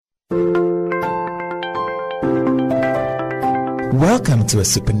Welcome to a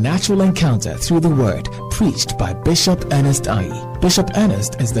supernatural encounter through the word preached by Bishop Ernest Aye. Bishop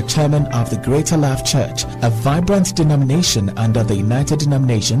Ernest is the chairman of the Greater Love Church, a vibrant denomination under the United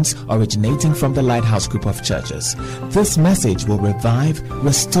Denominations originating from the Lighthouse Group of Churches. This message will revive,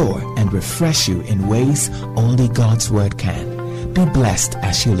 restore, and refresh you in ways only God's word can. Be blessed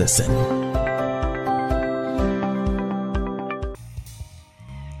as you listen.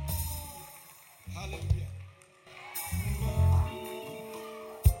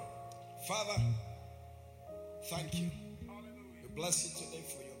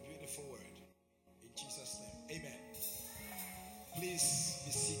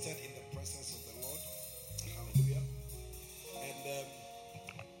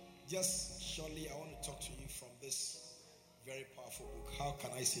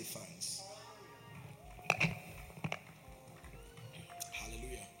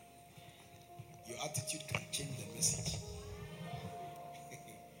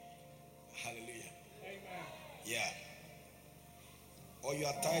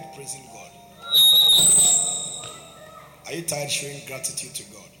 Showing gratitude to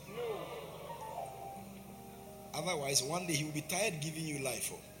God. Otherwise, one day he will be tired giving you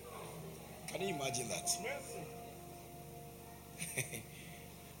life. Can you imagine that?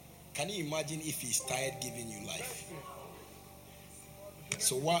 Can you imagine if he's tired giving you life?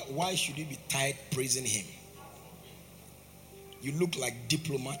 So why should you be tired praising him? You look like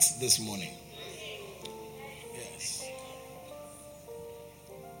diplomats this morning. Yes.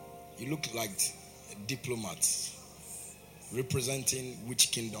 You look like diplomats. Representing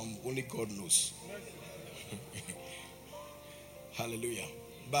which kingdom, only God knows. Hallelujah.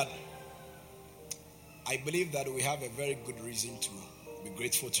 But I believe that we have a very good reason to be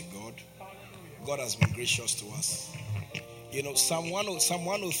grateful to God. God has been gracious to us. You know, Psalm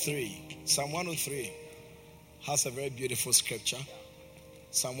 103 has a very beautiful scripture.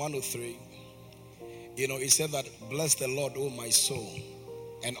 Psalm 103. You know, it said that, bless the Lord, O my soul,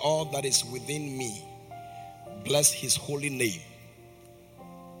 and all that is within me. Bless his holy name.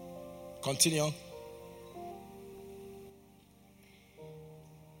 Continue.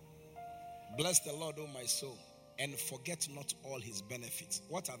 Bless the Lord, O my soul, and forget not all his benefits.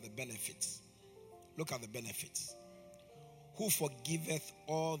 What are the benefits? Look at the benefits. Who forgiveth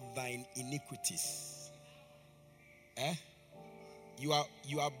all thine iniquities? You are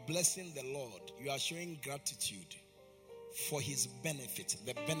blessing the Lord. You are showing gratitude for his benefit,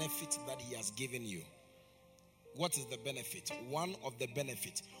 the benefit that he has given you. What is the benefit? One of the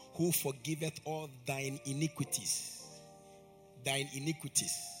benefits, who forgiveth all thine iniquities. Thine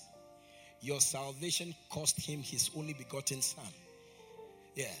iniquities. Your salvation cost him his only begotten son.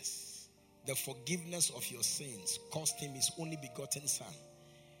 Yes. The forgiveness of your sins cost him his only begotten son.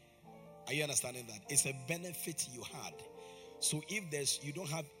 Are you understanding that? It's a benefit you had. So if you don't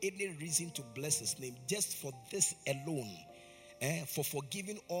have any reason to bless his name, just for this alone, for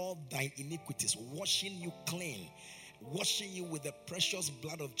forgiving all thine iniquities, washing you clean, washing you with the precious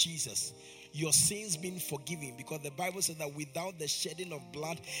blood of Jesus, your sins being forgiven, because the Bible says that without the shedding of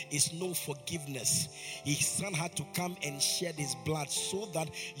blood is no forgiveness. His son had to come and shed his blood so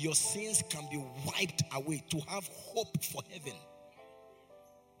that your sins can be wiped away, to have hope for heaven.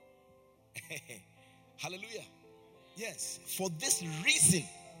 Hallelujah. Yes, for this reason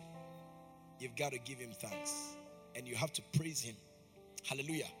you've got to give him thanks. And you have to praise him.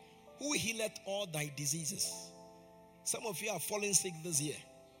 Hallelujah. Who healeth all thy diseases? Some of you are falling sick this year.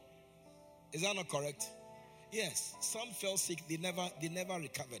 Is that not correct? Yes. Some fell sick. They never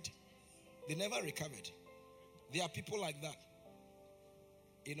recovered. They never recovered. There are people like that.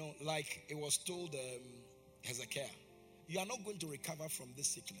 You know, like it was told Hezekiah, you are not going to recover from this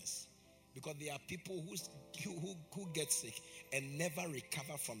sickness. Because there are people who get sick and never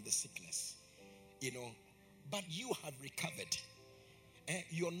recover from the sickness. You know. But you have recovered.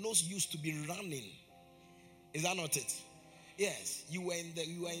 Your nose used to be running. Is that not it? Yes. You were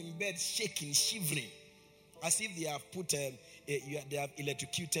in bed shaking, shivering, as if they have they have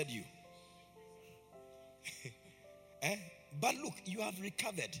electrocuted you. But look, you have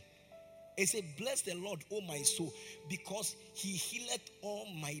recovered. It said, bless the Lord, O my soul, because he healeth all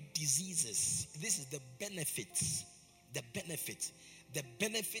my diseases. This is the benefits. The benefit. The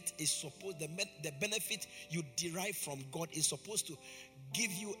benefit is supposed, the benefit you derive from God is supposed to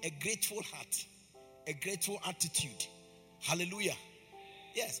give you a grateful heart, a grateful attitude. Hallelujah.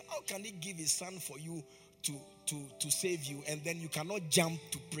 Yes. How can he give his son for you to save you, and then you cannot jump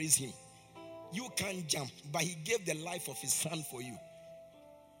to praise him? You can't jump, but he gave the life of his son for you.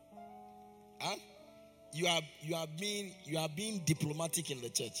 Huh? You are being diplomatic in the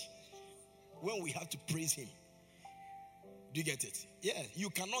church when we have to praise him. Do you get it? Yeah, you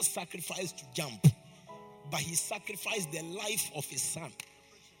cannot sacrifice to jump, but he sacrificed the life of his son.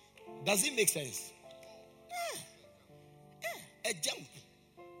 Does it make sense? A jump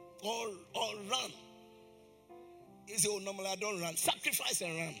or run. You say, oh, normally I don't run. Sacrifice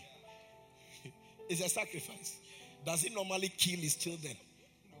and run. It's a sacrifice. Does he normally kill his children?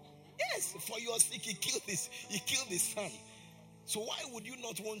 Yes, for your sake, he killed his son. So why would you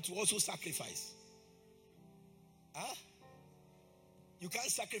not want to also sacrifice? Huh? You can't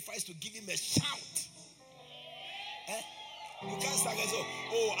sacrifice to give him a shout. You can't sacrifice.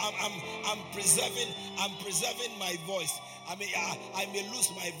 Oh, I'm preserving my voice. I may lose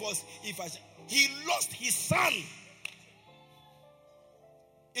my voice if he lost his son.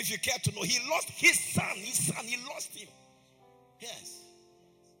 If you care to know, he lost his son. He lost him. Yes.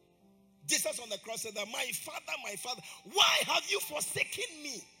 Jesus on the cross said that, my father, why have you forsaken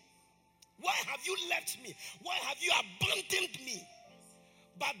me? Why have you left me? Why have you abandoned me?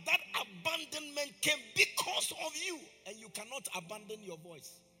 But that abandonment came because of you. And you cannot abandon your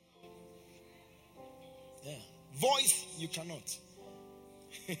voice. Yeah. Voice, you cannot.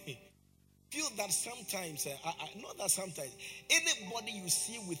 Feel that sometimes, I know that sometimes, anybody you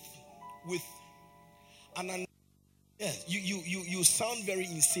see with an yes, you sound very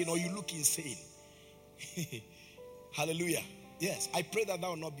insane or you look insane. Hallelujah. Yes, I pray that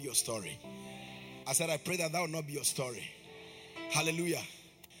will not be your story. I said, I pray that will not be your story. Hallelujah.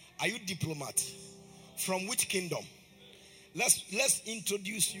 Are you diplomat? From which kingdom? Let's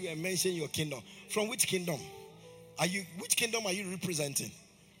introduce you and mention your kingdom. From which kingdom? Which kingdom are you representing?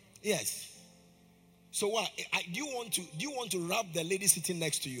 Yes. So what? Do you want to rub the lady sitting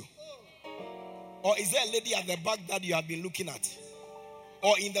next to you? Or is there a lady at the back that you have been looking at?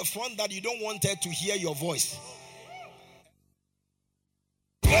 Or in the front that you don't want her to hear your voice?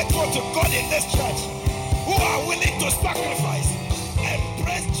 Let's go to God in this church who are willing to sacrifice and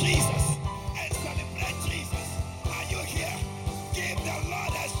praise Jesus and celebrate Jesus. Are you here? Give the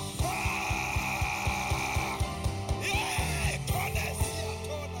Lord a shout. Yeah,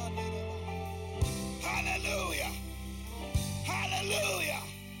 hallelujah. Hallelujah.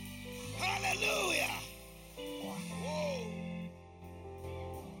 Hallelujah. Whoa.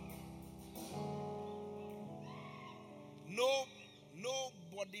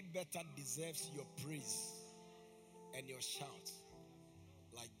 Nobody better deserves your praise and your shout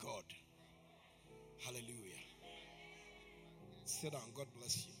like God. Hallelujah. Sit down. God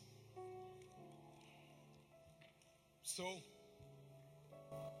bless you. So,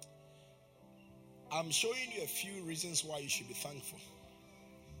 I'm showing you a few reasons why you should be thankful.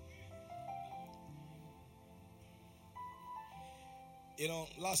 You know,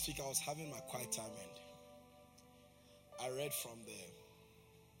 last week I was having my quiet time and I read from the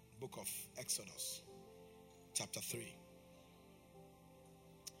book of Exodus, chapter 3.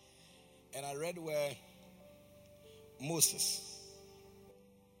 And I read where Moses,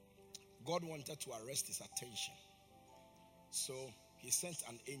 God wanted to arrest his attention. So he sent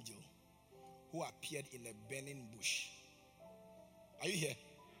an angel who appeared in a burning bush. Are you here?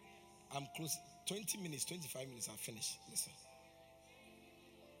 I'm close. 20 minutes, 25 minutes, I'll finish. Listen.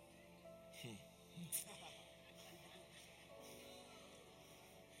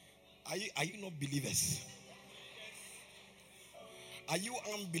 Are you not believers? Are you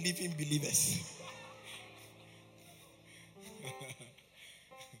unbelieving believers?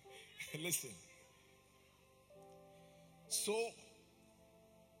 Listen. So,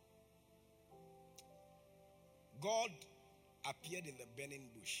 God appeared in the burning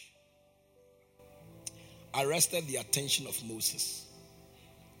bush, arrested the attention of Moses.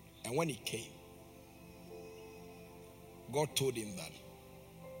 And when he came, God told him that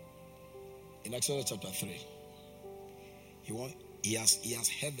in Exodus chapter 3, he has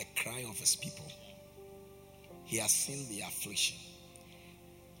heard the cry of his people. He has seen the affliction.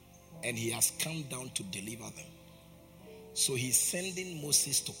 And he has come down to deliver them. So he's sending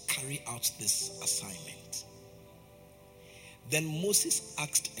Moses to carry out this assignment. Then Moses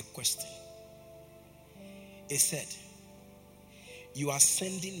asked a question. He said, you are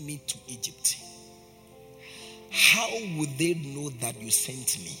sending me to Egypt. How would they know that you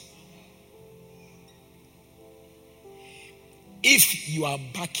sent me? If you are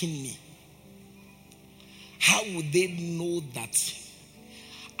backing me, how would they know that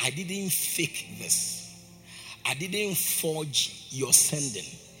I didn't fake this? I didn't forge your sending.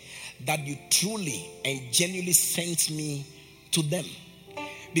 That you truly and genuinely sent me to them.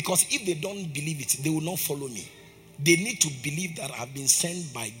 Because if they don't believe it, they will not follow me. They need to believe that I've been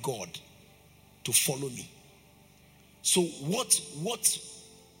sent by God to follow me. So what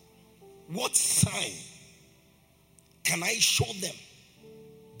sign can I show them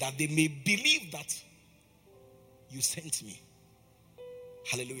that they may believe that you sent me?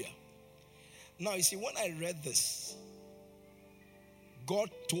 Hallelujah. Now, you see, when I read this, God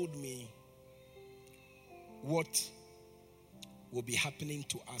told me what will be happening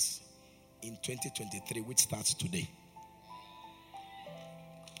to us in 2023, which starts today.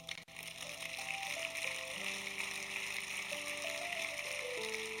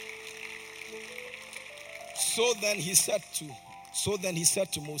 So then he said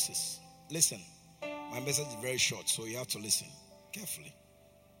to Moses, listen, my message is very short, so you have to listen carefully.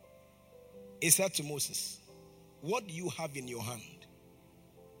 He said to Moses, what do you have in your hand?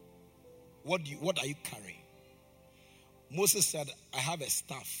 What are you carrying? Moses said, I have a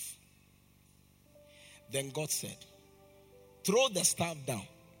staff. Then God said, throw the staff down.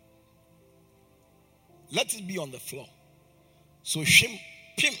 Let it be on the floor. So shim,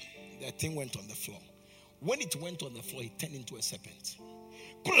 pim, the thing went on the floor. When it went on the floor, it turned into a serpent.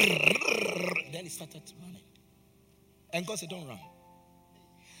 Then it started running. And God said, don't run.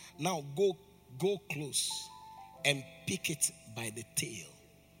 Now go close and pick it by the tail.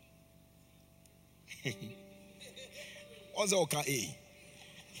 What's okay?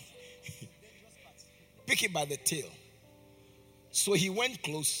 Pick it by the tail. So he went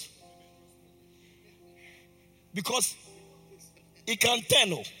close. Because it can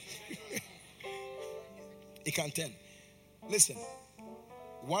turn. It can turn. Listen,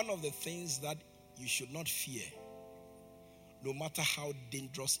 one of the things that you should not fear, no matter how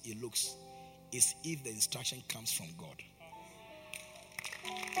dangerous it looks, is if the instruction comes from God.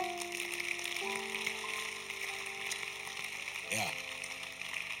 Yeah.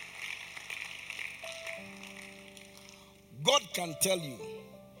 God can tell you,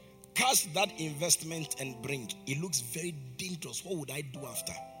 cast that investment and bring. It looks very dangerous. What would I do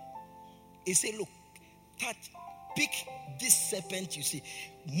after? He said, look, pick this serpent you see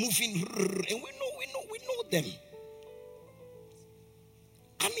moving, and we know them.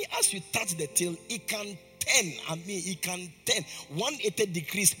 I mean, as you touch the tail, it can turn. It can turn 180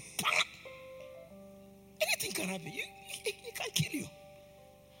 degrees. Anything can happen. It can kill you.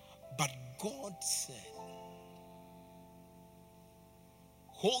 But God said,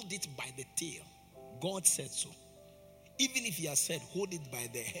 hold it by the tail. God said so. Even if he has said, hold it by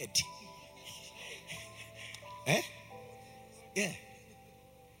the head. Yeah.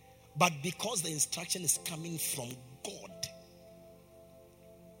 But because the instruction is coming from God,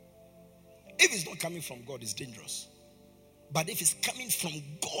 if it's not coming from God, it's dangerous. But if it's coming from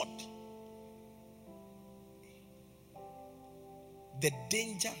God, the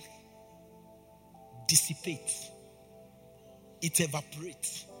danger dissipates. It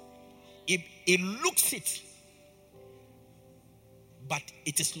evaporates. It looks it, but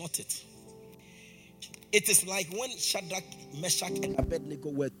it is not it. It is like when Shadrach, Meshach, and Abednego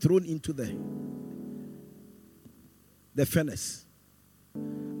were thrown into the furnace.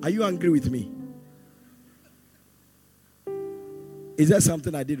 Are you angry with me? Is there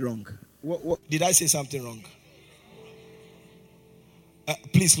something I did wrong? What did I say something wrong?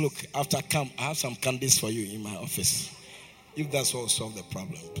 Please look, after I come, I have some candies for you in my office. If that's what will solve the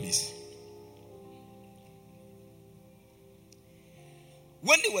problem, please.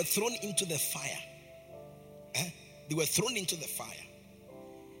 When they were thrown into the fire, they were thrown into the fire.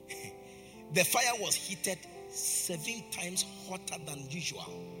 The fire was heated 7 times hotter than usual.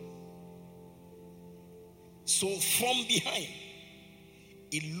 So from behind,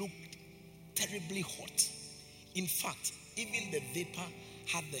 it looked terribly hot. In fact, even the vapor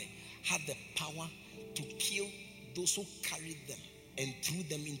had the power to kill those who carried them and threw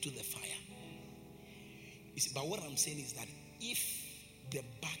them into the fire. You see, but what I'm saying is that if the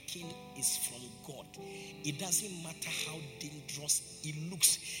backing is from God, it doesn't matter how dangerous it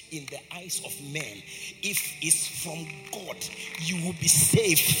looks in the eyes of men. If it's from God, you will be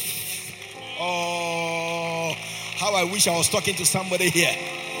safe. Oh, how I wish I was talking to somebody here.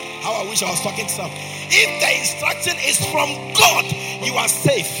 How I wish I was talking to someone. If the instruction is from God, you are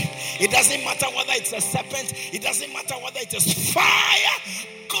safe. It doesn't matter whether it's a serpent. It doesn't matter whether it is fire.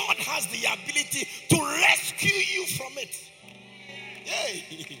 God has the ability to rescue you from it.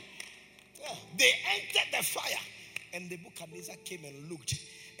 Yay. Yeah. They entered the fire, and the Nebuchadnezzar came and looked,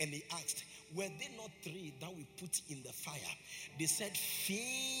 and he asked, were they not 3 that we put in the fire? They said, 3.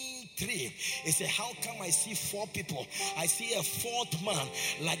 He said, how come I see 4 people? I see a 4th man,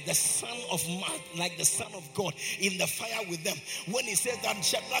 like the son of man, like the son of God, in the fire with them. When he said that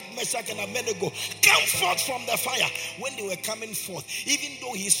Shadrach, Meshach, and Abednego come forth from the fire, when they were coming forth, even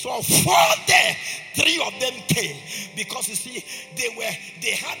though he saw 4 there, 3 of them came, because you see,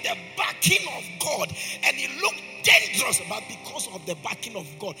 they had the backing of God, and it looked dangerous, but because of the backing of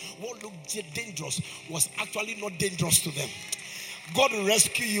God, what looked dangerous was actually not dangerous to them. God will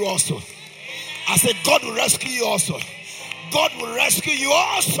rescue you also. I said, God will rescue you also. God will rescue you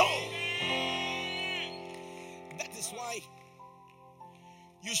also. That is why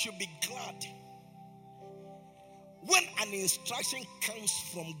you should be glad when an instruction comes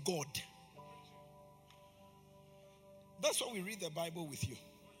from God. That's why we read the Bible with you,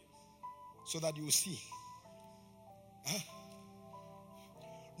 so that you will see.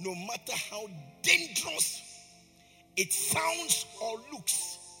 No matter how dangerous it sounds or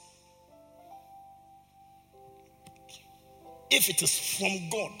looks, if it is from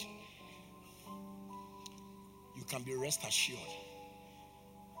God, you can be rest assured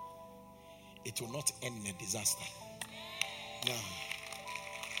it will not end in a disaster. Now,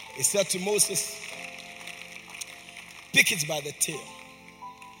 he said to Moses, pick it by the tail.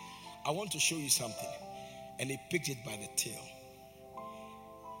 I want to show you something. And he picked it by the tail.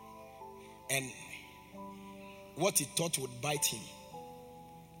 And what he thought would bite him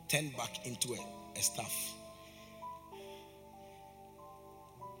turned back into a staff.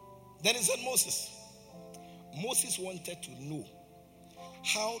 Then he said, Moses wanted to know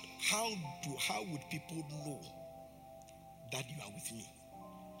how would people know that you are with me?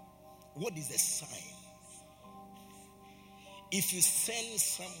 What is the sign? If you send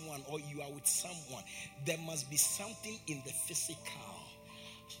someone or you are with someone, there must be something in the physical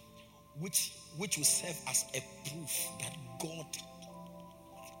which will serve as a proof that God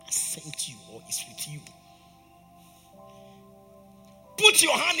has sent you or is with you. Put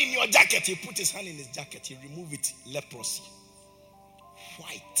your hand in your jacket. He put his hand in his jacket. He removed it. Leprosy.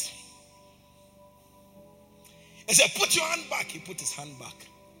 White. He said, put your hand back. He put his hand back.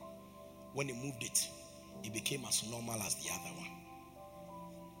 When he moved it, it became as normal as the other one.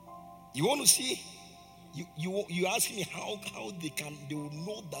 You want to see? You ask me how they will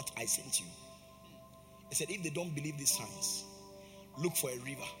know that I sent you. He said, if they don't believe these signs, look for a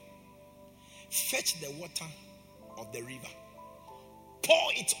river. Fetch the water of the river.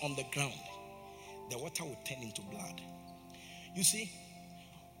 Pour it on the ground. The water will turn into blood. You see,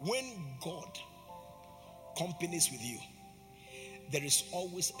 when God companies with you, there is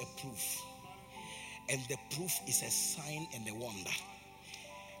always a proof. And the proof is a sign and a wonder.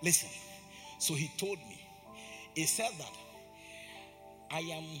 Listen, so he told me, he said that I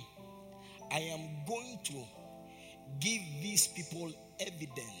am going to give these people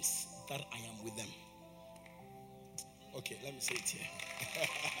evidence that I am with them. Okay, let me say it here.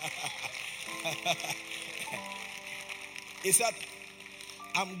 He said,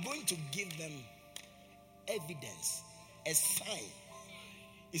 I'm going to give them evidence, a sign.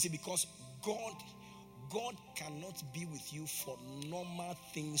 You see, because God cannot be with you for normal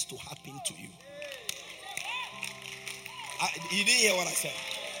things to happen to you. You didn't hear what I said.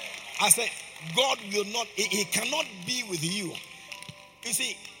 I said, God will not, he cannot be with you. You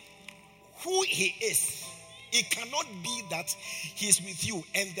see, who he is, it cannot be that he's with you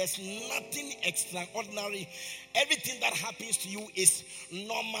and there's nothing extraordinary. Everything that happens to you is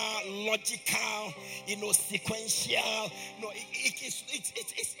normal, logical, sequential. No, it's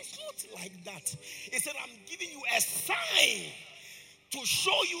not like that. He said, I'm giving you a sign to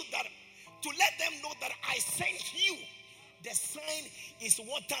show you that, to let them know that I sent you. The sign is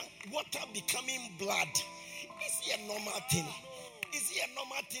water becoming blood. Is it a normal thing? Is it a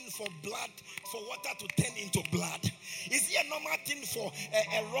normal thing for blood, for water to turn into blood? Is it a normal thing for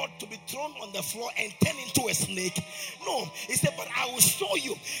a rod to be thrown on the floor and turn into a snake? No. He said, but I will show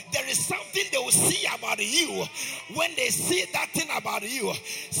you. There is something they will see about you. When they see that thing about you,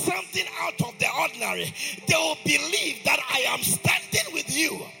 something out of the ordinary, they will believe that I am standing with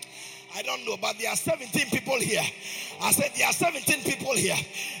you. I don't know, but there are 17 people here. I said there are 17 people here.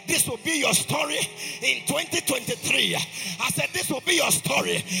 This will be your story in 2023. I said this will be your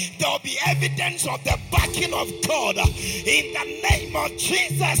story. There will be evidence of the backing of God in the name of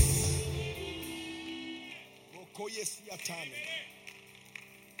Jesus.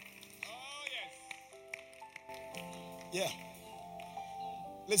 Yeah.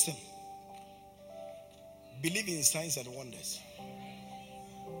 Listen. Believe in signs and wonders.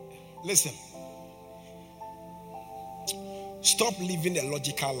 Listen. Stop living a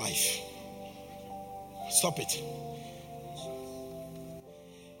logical life. Stop it.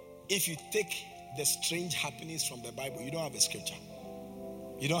 If you take the strange happenings from the Bible, you don't have a scripture.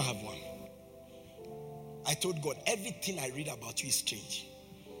 You don't have one. I told God, everything I read about you is strange.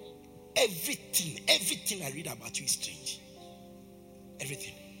 Everything I read about you is strange.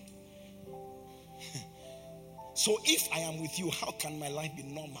 Everything. So if I am with you, how can my life be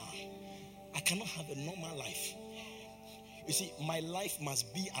normal? I cannot have a normal life. You see, my life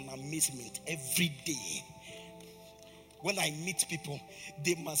must be an amazement every day. When I meet people,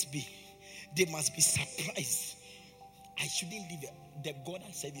 they must be surprised. I shouldn't live it. The God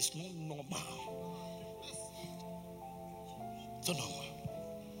I serve is not normal. It's not normal.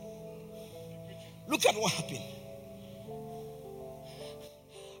 Look at what happened.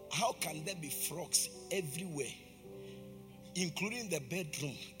 How can there be frogs everywhere, including the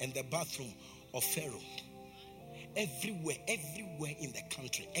bedroom and the bathroom of Pharaoh? Everywhere in the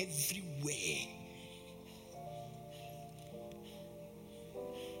country, everywhere.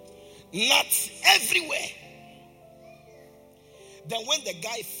 Nuts everywhere. Then when the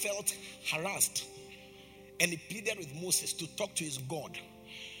guy felt harassed and he pleaded with Moses to talk to his God,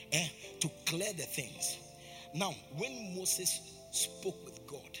 to clear the things. Now, when Moses spoke with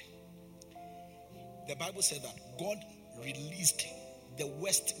God, the Bible said that God released the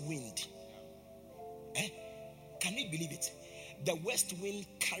west wind. Can you believe it? The west wind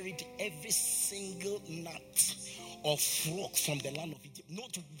carried every single nut or frog from the land of Egypt.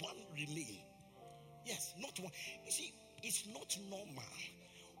 Not one remained. Yes, not one. You see, it's not normal.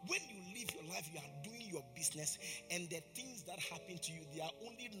 When you live your life, you are doing your business, and the things that happen to you, they are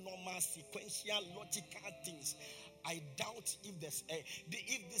only normal, sequential, logical things. I doubt if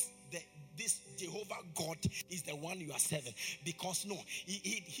this Jehovah God is the one you are serving, because no,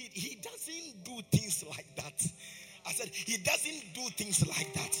 he doesn't do things like that. I said, he doesn't do things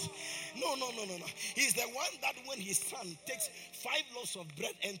like that. No. He's the one that when his son takes 5 loaves of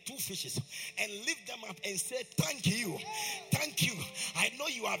bread and 2 fishes and lift them up and say, thank you. I know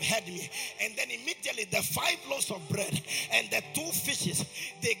you have heard me. And then immediately the 5 loaves of bread and the 2 fishes,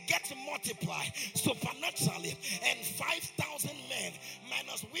 they get multiplied supernaturally. And 5,000 men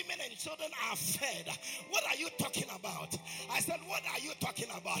minus women and children are fed. What are you talking about? I said, what are you talking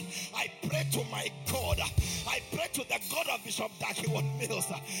about? I pray to my God. I pray to the God of Bishop Dakiwot Mills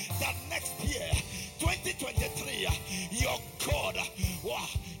that next year, 2023, your God,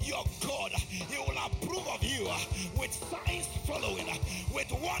 he will approve of you with signs following,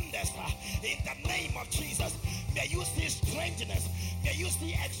 with wonders in the name of Jesus. May you see strangeness. May you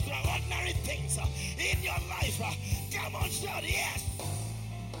see extraordinary things in your life. Come on, shout yes.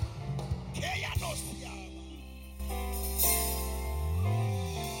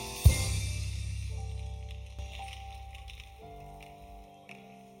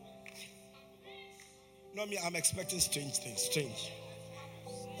 No, me, I'm expecting strange things. Strange.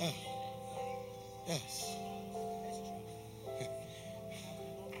 Yes.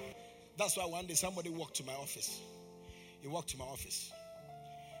 That's why one day somebody walked to my office. He walked to my office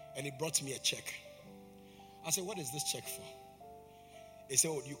and he brought me a check. I said, what is this check for? He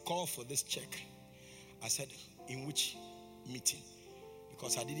said, oh, you call for this check. I said, in which meeting?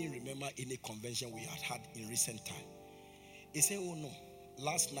 Because I didn't remember any convention we had in recent time. He said, oh no,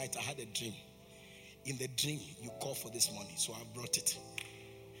 last night I had a dream. In the dream, you call for this money, so I brought it.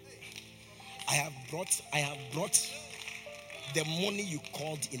 I have brought the money you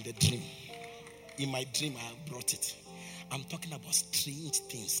called in the dream. In my dream, I have brought it. I'm talking about strange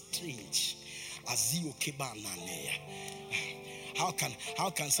things. Strange. How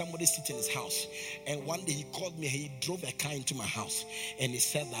can somebody sit in his house and one day he called me, he drove a car into my house and he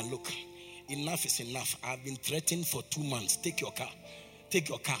said that, look, enough is enough. I've been threatened for 2 months. Take your car.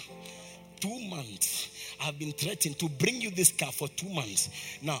 2 months. I've been threatened to bring you this car for 2 months.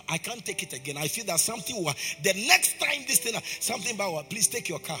 Now, I can't take it again. I feel that something will, the next time this thing, something about, please take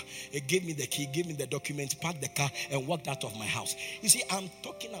your car. He gave me the key, gave me the document, parked the car, and walked out of my house. You see, I'm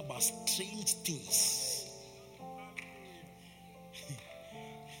talking about strange things.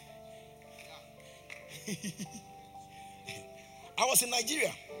 I was in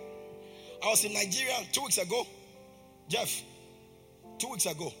Nigeria 2 weeks ago. Jeff, 2 weeks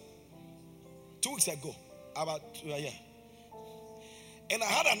ago. 2 weeks ago, about and I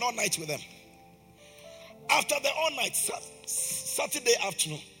had an all night with them. After the all night, Saturday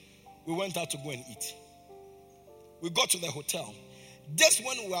afternoon, we went out to go and eat. We got to the hotel. Just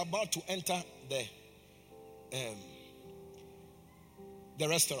when we were about to enter the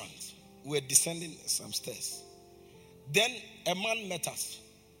restaurant, we were descending some stairs. Then a man met us.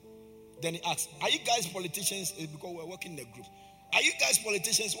 Then he asked, "Are you guys politicians?" Because we're working in a group. "Are you guys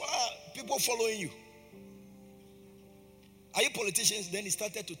politicians? Why are people following you? Are you politicians?" Then he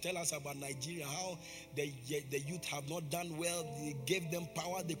started to tell us about Nigeria, how the youth have not done well. They gave them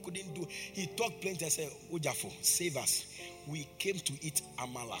power they couldn't do. He talked plenty. I said, "Ojafo, save us. We came to eat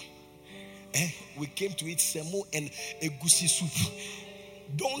amala. We came to eat semo and egusi soup.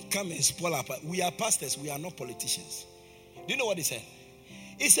 Don't come and spoil our. We are pastors. We are not politicians." Do you know what he said?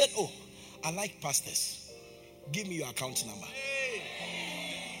 He said, "Oh, I like pastors. Give me your account number.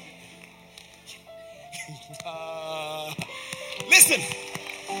 Listen,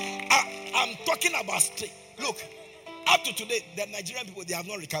 I'm talking about straight. Look, up to today, the Nigerian people, they have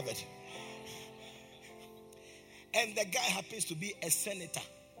not recovered. And the guy happens to be a senator.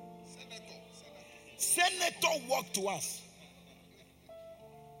 Senator walked to us.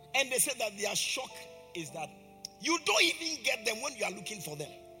 And they said that their shock is that you don't even get them when you are looking for them.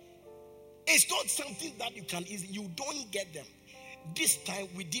 It's not something that you can easily, you don't get them. This time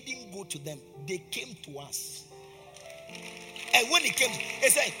we didn't go to them. They came to us. And when he came, he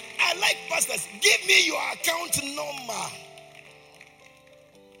said, I like pastors. Give me your account number.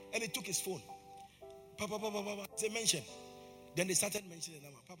 And he took his phone. Papa, say mention. Then they started mentioning the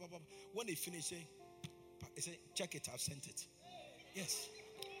number. Papa. When they finished, he said, check it, I've sent it. Yes.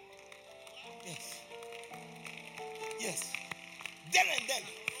 There and then,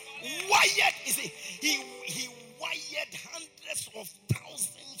 wired, you see, he wired hundreds of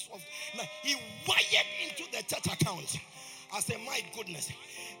thousands of, he wired into the church account. I say, my goodness.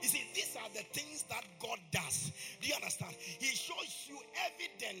 You see, these are the things that God does. Do you understand? He shows you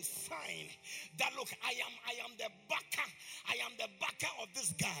evidence, sign that look, I am the backer. I am the backer of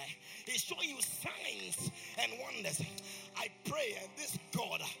this guy. He's showing you signs and wonders. I pray, this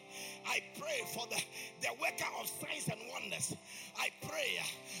God, I pray for the worker of signs and wonders. I pray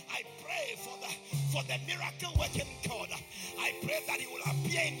for the miracle working God. I pray that he will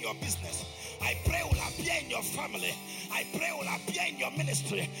appear in your business. I pray he will appear in your family. I pray he will appear in your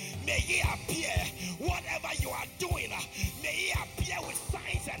ministry. May he appear whatever you are doing. May he appear with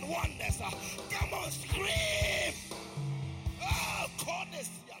signs and wonders. Come on, scream. Oh, God is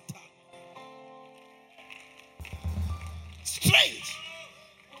yata. Strange.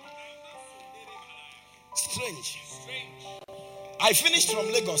 I finished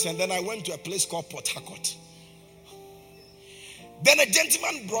from Lagos and then I went to a place called Port Harcourt. Then a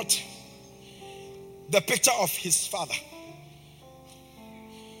gentleman brought the picture of his father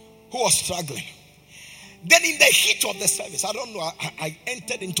who was struggling. Then in the heat of the service, I don't know, I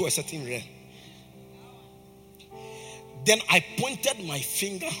entered into a certain realm. Then I pointed my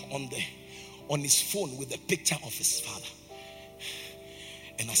finger on his phone with the picture of his father.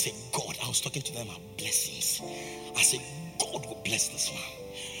 And I said, God, I was talking to them about blessings. I said, God will bless this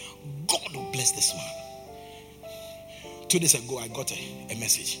man. God will bless this man. 2 days ago, I got a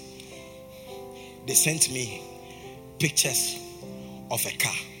message. They sent me pictures of a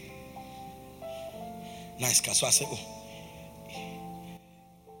car. Nice car. So I said,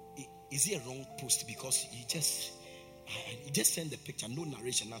 is it a wrong post? Because you just sent the picture, no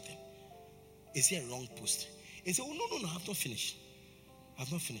narration, nothing. Is it a wrong post? He said, oh, no, I've not finished.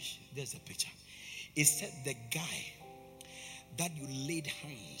 There's the picture. It said the guy that you laid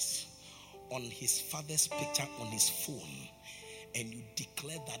hands on his father's picture on his phone and you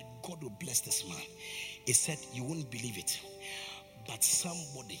declared that God will bless this man. It said you wouldn't believe it. But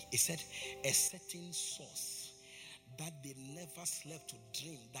somebody, it said a certain source that they never slept to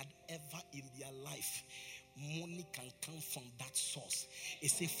dream that ever in their life money can come from that source. It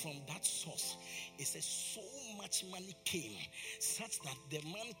says from that source, it says so much money came such that the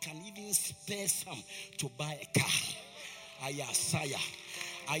man can even spare some to buy a car. Ayasaya,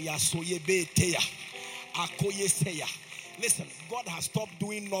 Ayasoyebeteya, Akoyeseya. Listen, God has stopped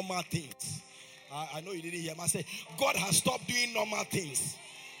doing normal things. I know you didn't hear me. I say God has stopped doing normal things.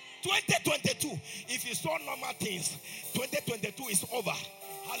 2022, if you saw normal things, 2022 is over.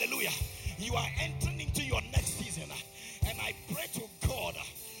 Hallelujah. You are entering into your next season. And I pray to God,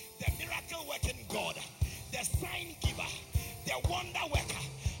 the miracle working God, the sign giver, the wonder worker.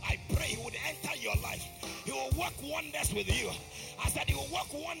 I pray he would enter your life. He will work wonders with you. I said he will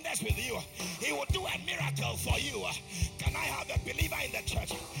work wonders with you. He will do a miracle for you. Can I have a believer in the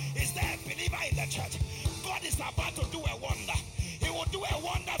church? Is there a believer in the church? God is about to do a wonder. He will do a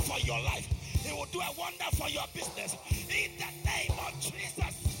wonder for your life. He will do a wonder for your business. In the name of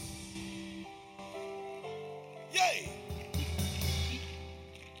Jesus. Yay.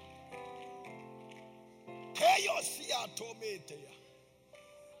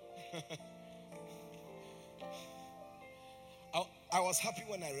 I was happy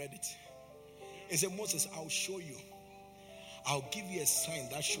when I read it. It said, Moses, I'll show you. I'll give you a sign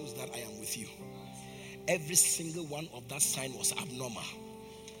that shows that I am with you. Every single one of that sign was abnormal.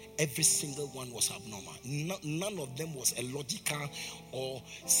 Every single one was abnormal. None of them was a logical or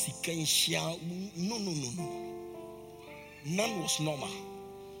sequential. No. None was normal.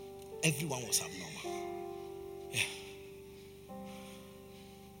 Everyone was abnormal. Yeah.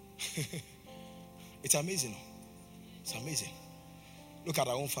 It's amazing. It's amazing. Look at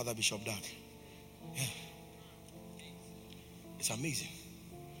our own father, Bishop Dag. Yeah. It's amazing.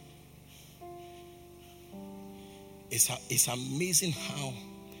 It's amazing how,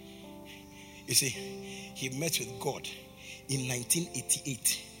 you see, he met with God in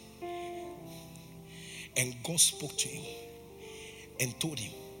 1988. And God spoke to him and told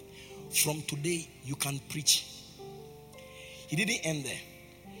him, from today you can preach. He didn't end there.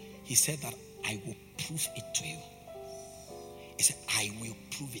 He said that I will prove it to you. He said, I will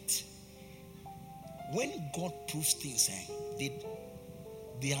prove it. When God proves things,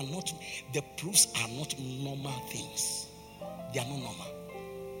 they are not, the proofs are not normal things. They are not normal.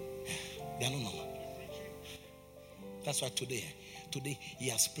 They are not normal. That's why today he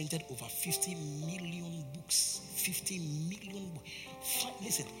has printed over 50 million books. 50 million books.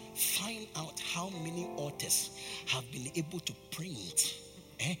 Listen, find out how many authors have been able to print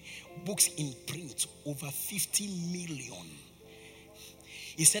books in print, over 50 million.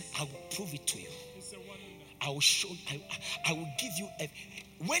 He said, I will prove it to you. I will show, I will give you.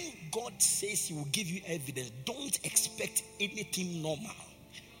 When God says he will give you evidence, don't expect anything normal.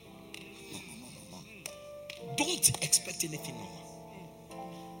 No. Don't expect anything normal.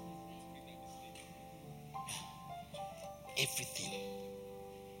 Everything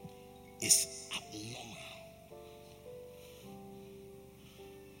is abnormal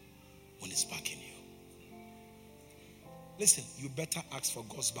when it's backing you. Listen, you better ask for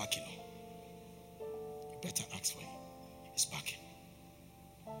God's backing. You better ask for his backing.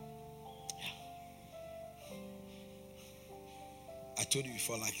 I told you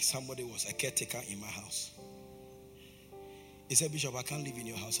before, like somebody was a caretaker in my house. He said, Bishop, I can't live in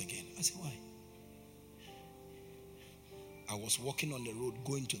your house again. I said, why? I was walking on the road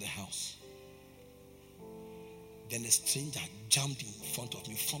going to the house. Then a stranger jumped in front of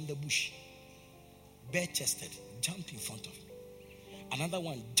me from the bush. Bare-chested, jumped in front of me. Another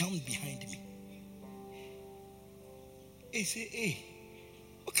one jumped behind me. He said, hey,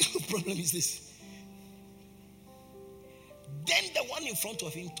 what kind of problem is this? Then the one in front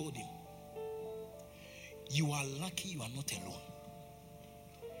of him told him, you are lucky you are not alone.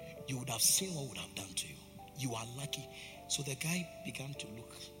 You would have seen what would have done to you. You are lucky. So the guy began to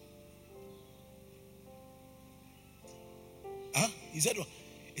look. He said,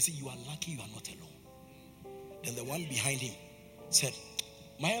 you are lucky you are not alone. Then the one behind him said,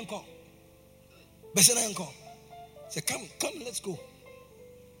 my uncle. Besena uncle. Said, come, let's go.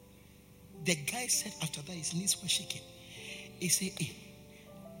 The guy said after that his knees were shaking. He said, hey,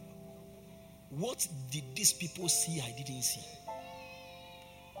 what did these people see I didn't see?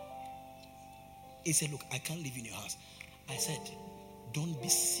 He said, look, I can't live in your house. I said, don't be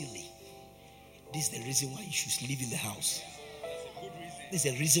silly. This is the reason why you should live in the house. This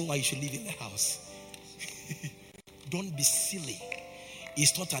is the reason why you should live in the house. Don't be silly.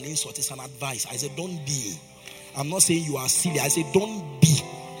 It's not an insult, it's an advice. I said, don't be. I'm not saying you are silly. I said, don't be.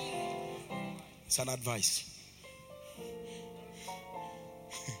 It's an advice.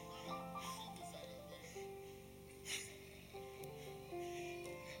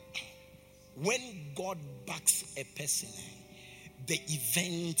 When God backs a person, the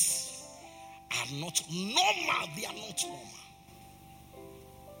events are not normal. They are not normal.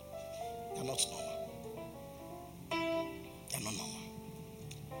 They are not normal. They are not normal.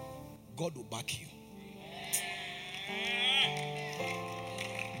 God will back you.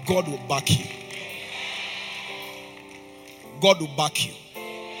 God will back you. God will back you.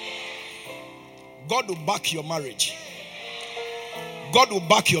 God will back your marriage. God will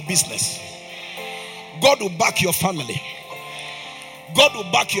back your business. God will back your family. God will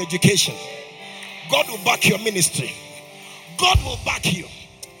back your education. God will back your ministry. God will back you.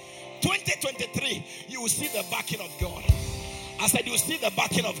 2023, you will see the backing of God. I said you will see the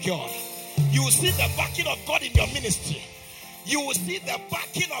backing of God. You will see the backing of God in your ministry. You will see the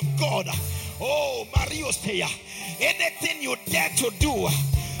backing of God. Oh, Mario Steya, anything you dare to do,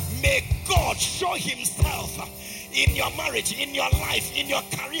 may God show himself in your marriage, in your life, in your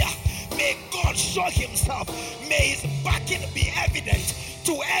career. May God show himself. May his backing be evident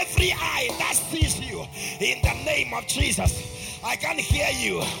to every eye that sees you. In the name of Jesus. I can hear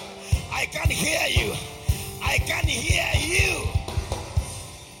you. I can hear you. I can hear you.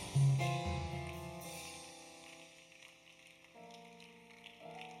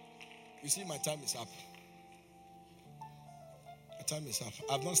 You see, my time is up. My time is up.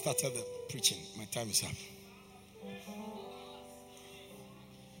 I've not started the preaching. My time is up.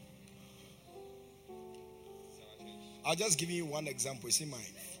 I'll just give you one example. You see,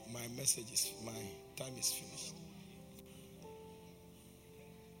 my message is, my time is finished.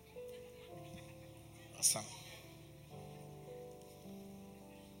 Awesome.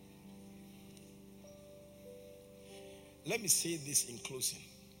 Let me say this in closing.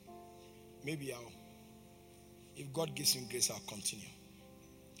 Maybe if God gives me grace, I'll continue.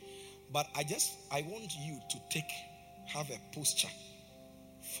 But I want you to have a posture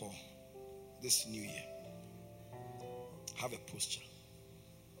for this new year. Have a posture.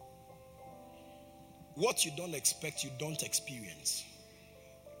 What you don't expect, you don't experience.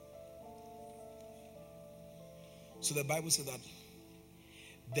 So the Bible says that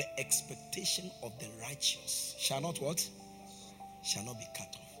the expectation of the righteous shall not what? Shall not be cut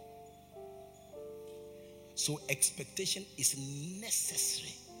off. So expectation is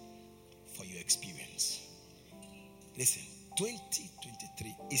necessary for your experience. Listen,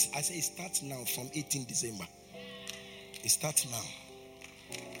 2023 it starts now from 18 December. It starts now.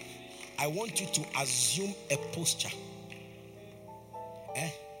 I want you to assume a posture.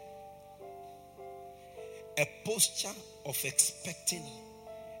 A posture of expecting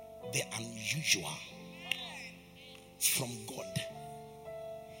the unusual from God.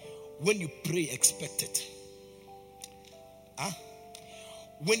 When you pray, expect it.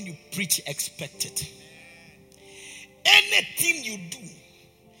 When you preach, expect it. Anything you do,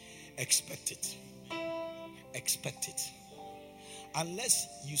 expect it. Expect it. Unless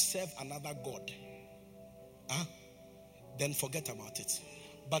you serve another God, then forget about it.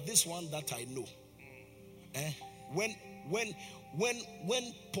 But this one that I know, when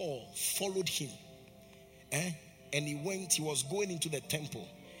Paul followed him, and he was going into the temple,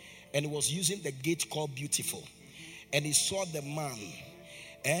 and he was using the gate called Beautiful, and he saw the man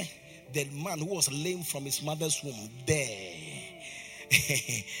who was lame from his mother's womb there.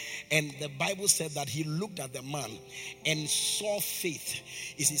 And the Bible said that he looked at the man and saw faith.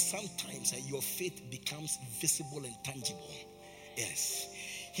 You see, sometimes your faith becomes visible and tangible. Yes.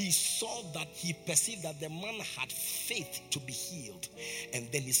 He saw that, he perceived that the man had faith to be healed.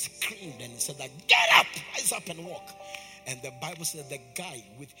 And then he screamed and he said that, get up, rise up and walk. And the Bible said the guy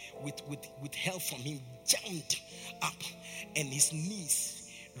with help from him jumped up, and his knees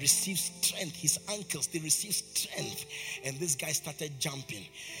received strength, his ankles, they received strength, and this guy started jumping.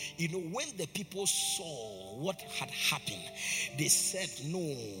 You know, when the people saw what had happened, they said,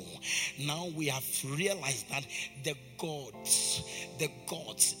 no, now we have realized that the gods,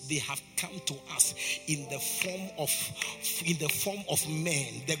 they have come to us in the form of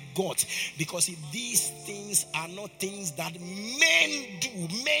men, the gods, because these things are not things that men do.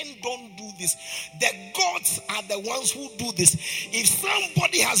 Men don't do this. The gods are the ones who do this. If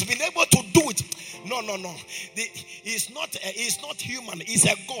somebody has been able to do it, no. He's not human. He's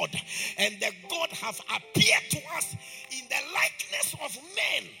a God, and the God have appeared to us in the likeness of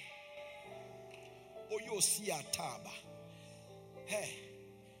men. Hey,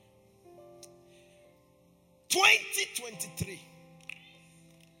 2023.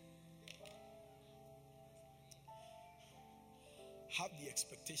 Have the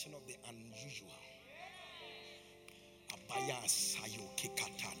expectation of the unusual.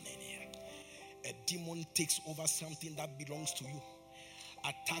 A demon takes over something that belongs to you,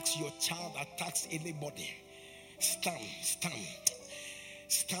 attacks your child, attacks anybody.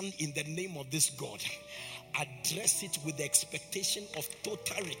 Stand in the name of this God. Address it with the expectation of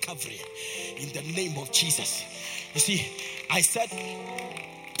total recovery in the name of Jesus. You see, I said,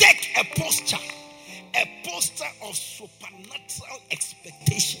 take a posture of supernatural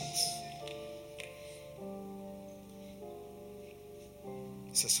expectations.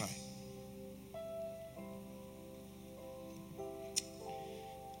 It's a sign.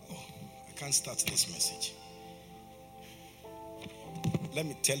 I can't start this message. Let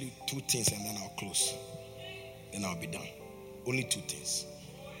me tell you 2 things and then I'll close. Then I'll be done. Only 2 things.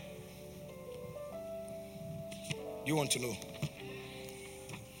 Do you want to know?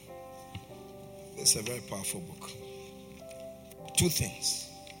 It's a very powerful book. 2 things.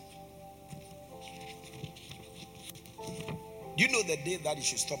 Do you know the day that you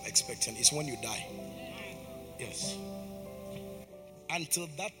should stop expecting is when you die? Yes. Until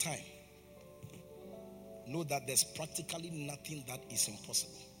that time, know that there's practically nothing that is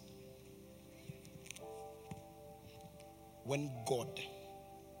impossible. When God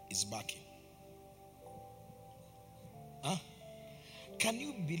is backing. Can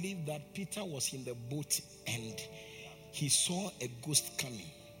you believe that Peter was in the boat and he saw a ghost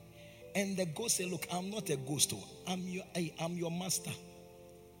coming? And the ghost said, look, I'm not a ghost. I'm your master.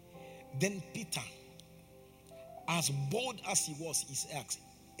 Then Peter, as bold as he was, he asked,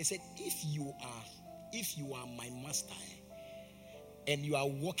 he said, if you are my master and you are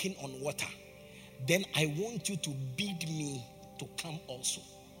walking on water, then I want you to bid me to come also.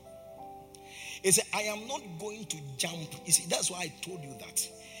 He said, I am not going to jump. You see, that's why I told you that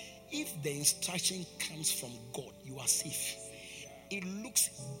If the instruction comes from God, you are safe. It looks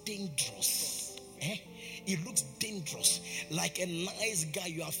dangerous. It looks dangerous. Like a nice guy,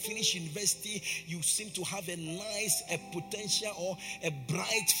 you have finished university, you seem to have a nice potential or a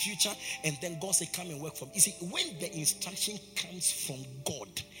bright future, and then God says, come and work for me. You see, when the instruction comes from God,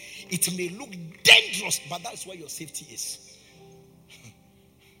 it may look dangerous, but that's where your safety is.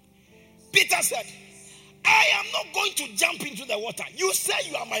 Peter said, I am not going to jump into the water. You say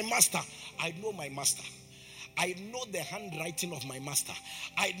you are my master. I know my master. I know the handwriting of my master.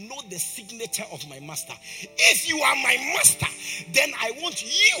 I know the signature of my master. If you are my master, then I want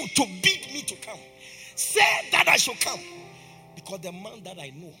you to bid me to come. Say that I should come. Because the man that I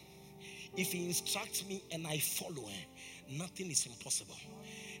know, if he instructs me and I follow, nothing is impossible.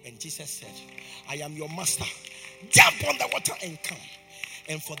 And Jesus said, I am your master. Jump on the water and come.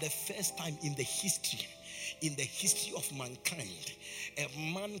 And for the first time in the history of mankind, a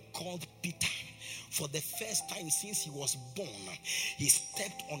man called Peter, for the first time since he was born, he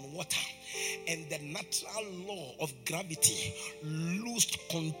stepped on water, and the natural law of gravity loosed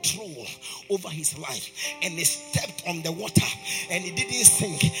control over his life, and he stepped on the water and he didn't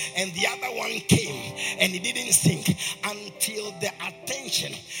sink, and the other one came and he didn't sink until the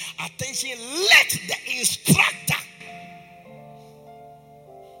attention let the instructor.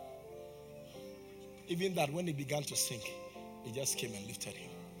 Even that when he began to sink, he just came and lifted him.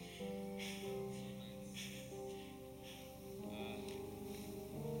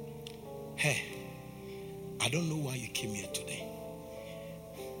 Hey, I don't know why you came here today.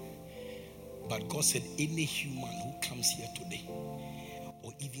 But God said any human who comes here today,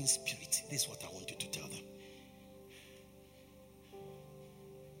 or even spirit, this is what I want you to tell them.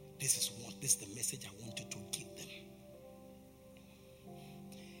 This is the message I want you to give them.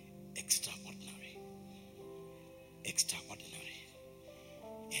 Extraordinary. Extraordinary.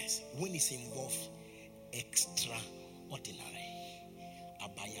 Yes, when it's involved, extraordinary.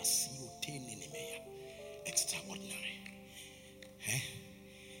 Extraordinary.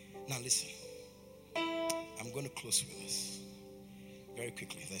 Now listen. I'm going to close with this very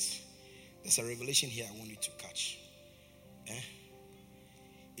quickly. There's a revelation here I want you to catch.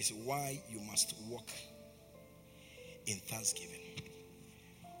 It's why you must walk in thanksgiving.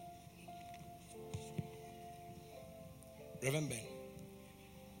 Remember,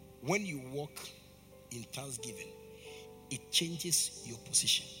 when you walk in thanksgiving, it changes your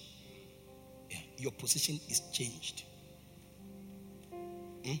position. Your position is changed.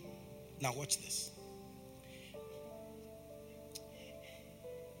 Now watch this.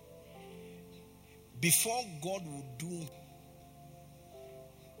 Before God will do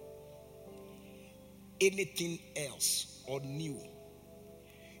anything else or new,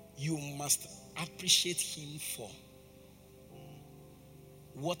 you must appreciate him for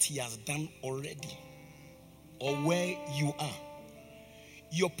what he has done already or where you are.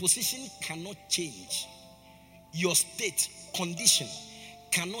 Your position cannot change. Your state, condition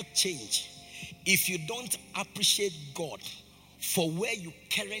cannot change if you don't appreciate God for where you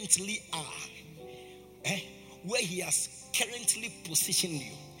currently are, where he has currently positioned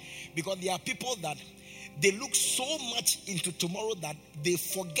you. Because there are people that they look so much into tomorrow that they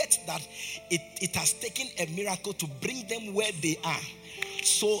forget that it has taken a miracle to bring them where they are.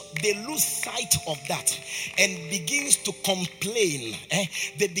 So they lose sight of that and begins to complain.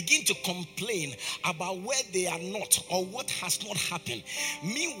 They begin to complain about where they are not or what has not happened.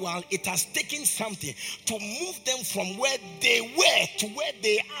 Meanwhile, it has taken something to move them from where they were to where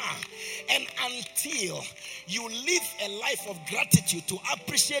they are. And until you live a life of gratitude to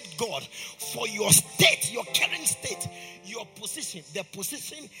appreciate God for your state, your current state, your position, the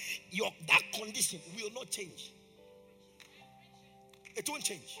position, that condition will not change. It won't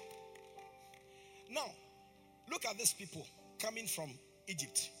change. Now, look at these people coming from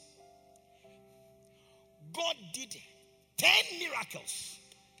Egypt. God did 10 miracles.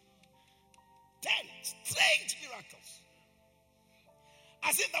 10 strange miracles.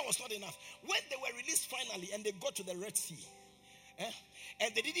 As if that was not enough. When they were released finally and they got to the Red Sea,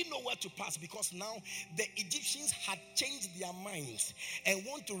 and they didn't know where to pass because now the Egyptians had changed their minds and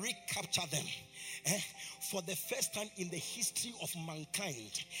want to recapture them. For the first time in the history of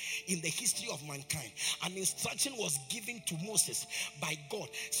mankind, an instruction was given to Moses by God.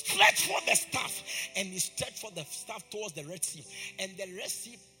 Stretch for the staff. And he stretched for the staff towards the Red Sea. And the Red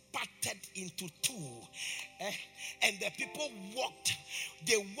Sea parted into two. And the people walked.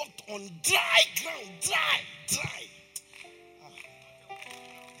 They walked on dry ground. Dry.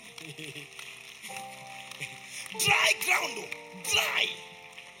 Dry ground. Dry.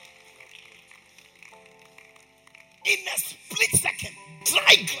 In a split second,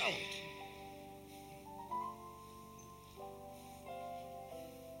 dry ground.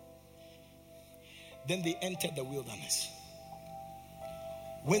 Then they entered the wilderness.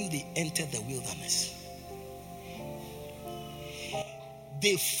 When they entered the wilderness,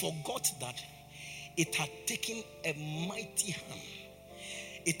 they forgot that it had taken a mighty hand.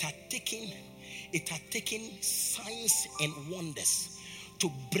 It had taken signs and wonders to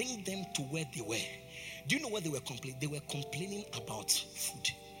bring them to where they were. Do you know what they were complaining? They were complaining about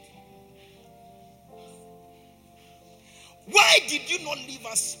food. Why did you not leave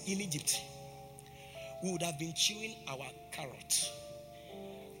us in Egypt? We would have been chewing our carrot,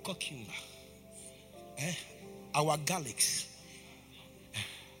 cucumber, our garlics,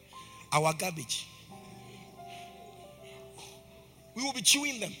 our garbage. We will be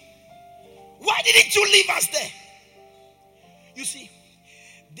chewing them. Why didn't you leave us there? You see,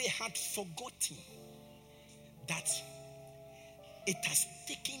 they had forgotten that it has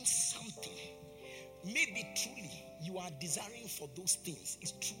taken something. Maybe truly you are desiring for those things.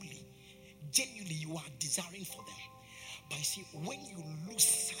 It's truly, genuinely you are desiring for them. But you see, when you lose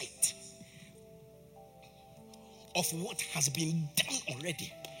sight of what has been done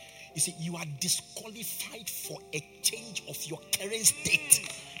already, you see, you are disqualified for a change of your current state.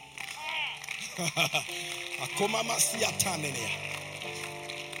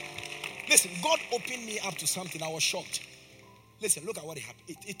 Listen, God opened me up to something. I was shocked. Listen, look at what it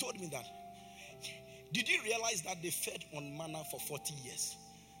happened. It told me that. Did you realize that they fed on manna for 40 years?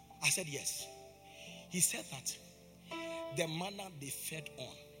 I said yes. He said that the manna they fed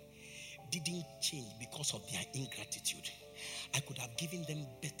on didn't change because of their ingratitude. I could have given them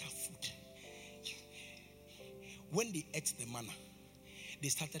better food. When they ate the manna, they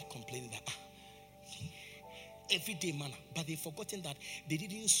started complaining that everyday manna, but they've forgotten that they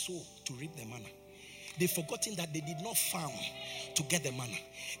didn't sow to reap the manna. They've forgotten that they did not farm to get the manna.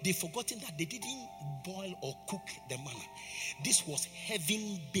 They've forgotten that they didn't boil or cook the manna. This was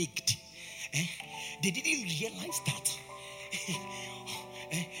heaven baked. They didn't realize that.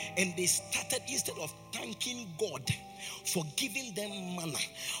 And they started, instead of thanking God for giving them manna,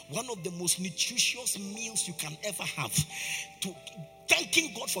 one of the most nutritious meals you can ever have, to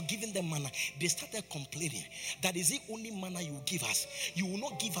thanking God for giving them manna, they started complaining that is it only manna you will give us? You will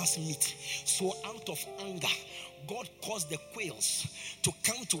not give us meat. So out of anger, God caused the quails to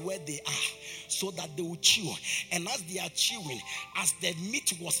come to where they are so that they will chew. And as they are chewing, as the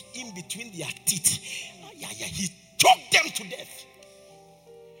meat was in between their teeth, he choked them to death.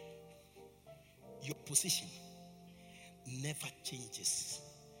 Your position never changes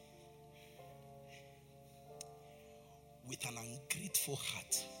with an ungrateful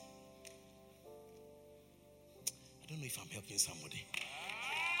heart. I don't know if I'm helping somebody.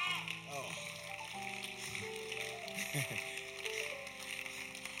 Oh.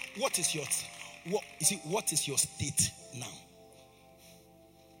 What is your state now?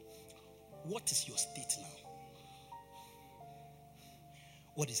 What is your state now?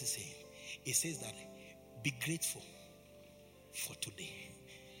 What is it saying? It says that be grateful for today.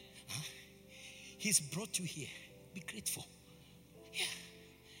 Huh? He's brought you here. Be grateful. Yeah.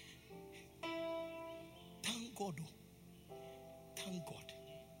 Thank God. Thank God.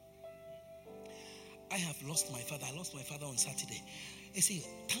 I have lost my father. I lost my father on Saturday. I say,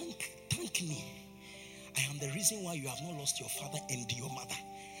 thank me. I am the reason why you have not lost your father and your mother.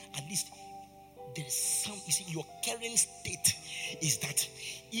 At least there's some, you see, your current state is that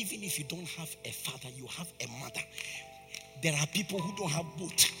even if you don't have a father, you have a mother. There are people who don't have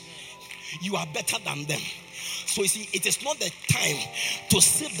both. You are better than them. So you see, it is not the time to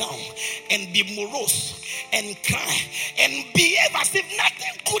sit down and be morose and cry and behave as if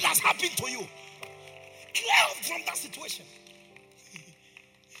nothing good has happened to you. Clear out from that situation.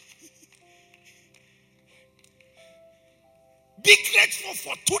 Be grateful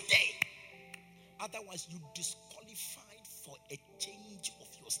for today. Otherwise, you disqualified for a change of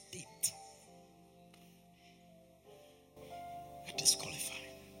your state. You're disqualified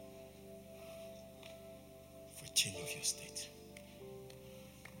for a change of your state.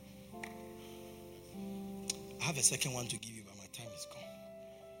 I have a second one to give you, but my time is gone.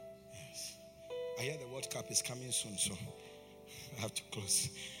 Yes. I hear the World Cup is coming soon, so I have to close.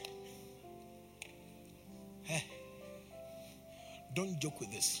 Hey, don't joke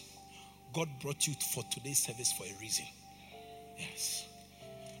with this. God brought you for today's service for a reason. Yes.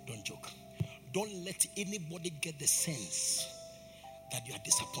 Don't joke. Don't let anybody get the sense that you are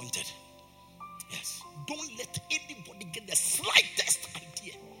disappointed. Yes. Don't let anybody get the slightest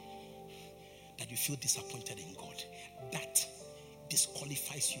idea that you feel disappointed in God. That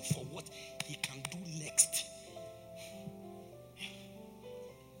disqualifies you for what He can do next.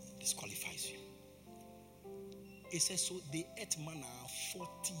 disqualifies you. It says, so they ate manna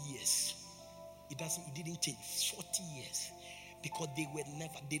 40 years. It didn't change. 40 years. Because they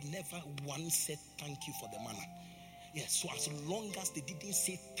never once said thank you for the manna. Yes, so as long as they didn't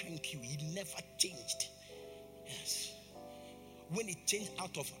say thank you, it never changed. Yes. When it changed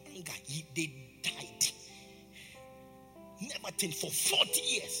out of anger, they died. Never changed for 40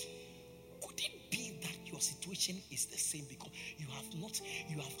 years. Could it be that your situation is the same because you have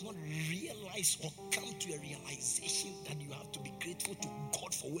not realized or come to a realization that you have to be grateful to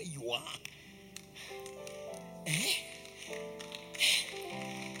God for where you are?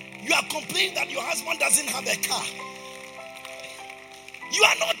 You are complaining that your husband doesn't have a car. You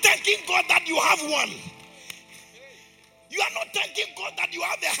are not thanking God that you have one. You are not thanking God that you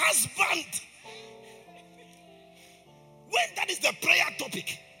have a husband. When that is the prayer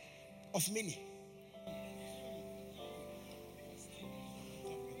topic of many.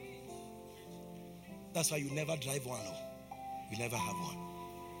 That's why you never drive one. No. You never have one.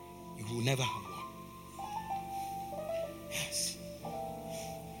 You will never have one. Yes.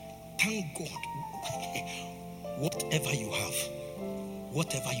 Thank God. Whatever you have,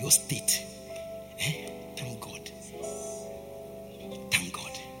 whatever your state, thank God. Thank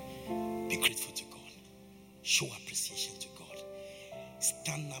God. Be grateful to God. Show appreciation to God.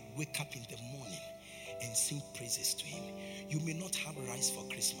 Stand up, wake up in the morning and sing praises to Him. You may not have rice for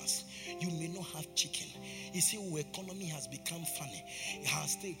Christmas. You may not have chicken. You see, our economy has become funny. It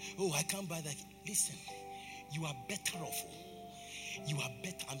has to, I can't buy that. Listen, you are better off. You are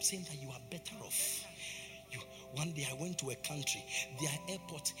better. I'm saying that you are better off. One day I went to a country. Their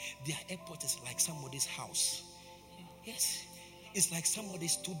airport is like somebody's house. Yes. It's like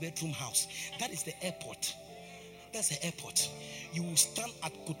somebody's 2-bedroom house. That is the airport. That's the airport. You will stand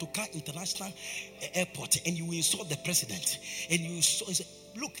at Kotoka International Airport and you will insult the president. And you say,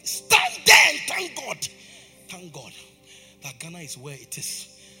 look, stand there and thank God. Thank God that Ghana is where it is.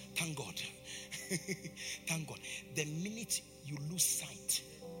 Thank God. Thank God. The minute you lose sight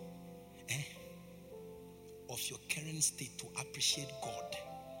of your current state to appreciate God,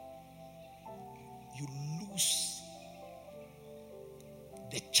 you lose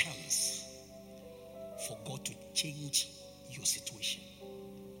the chance for God to change your situation.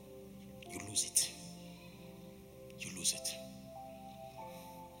 You lose it. You lose it.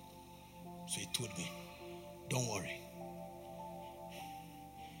 So he told me, don't worry.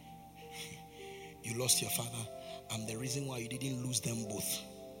 You lost your father. I'm the reason why you didn't lose them both.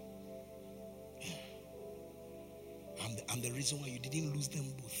 I'm the reason why you didn't lose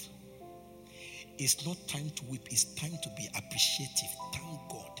them both. It's not time to weep. It's time to be appreciative. Thank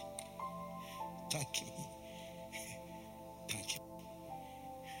God. Thank Him. Thank Him.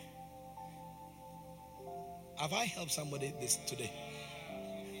 Have I helped somebody this today?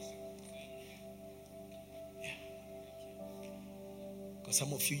 Yeah. Because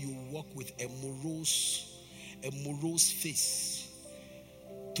some of you walk with a morose face,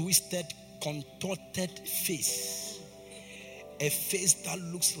 twisted, contorted face, a face that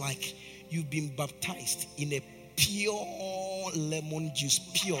looks like you've been baptized in a pure lemon juice,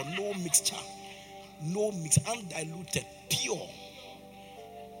 pure, no mixture, no mix, undiluted, pure,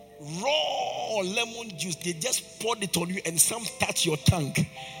 raw lemon juice. They just poured it on you and some touch your tongue.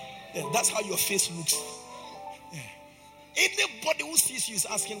 Yeah, that's how your face looks. Yeah. Anybody who sees you is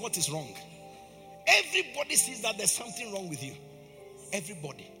asking what is wrong. Everybody sees that there's something wrong with you.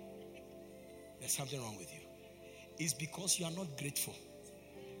 Everybody. There's something wrong with you. It's because you are not grateful.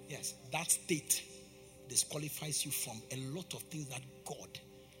 Yes, that state disqualifies you from a lot of things that God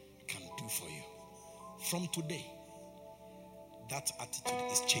can do for you. From today, that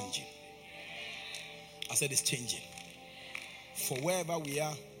attitude is changing. I said it's changing. For wherever we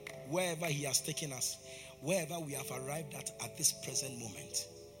are, wherever He has taken us, wherever we have arrived at this present moment,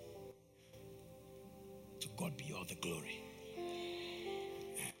 to God be all the glory.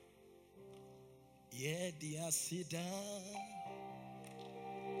 Yeah, dear, sit down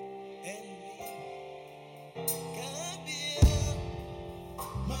and come here,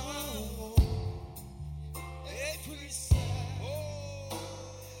 my home, every side.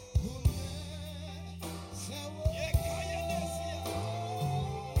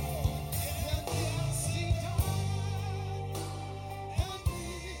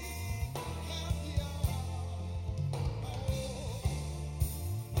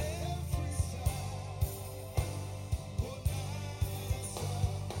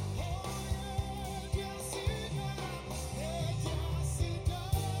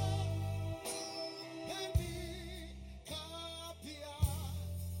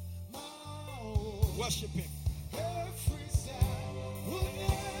 Worship Him.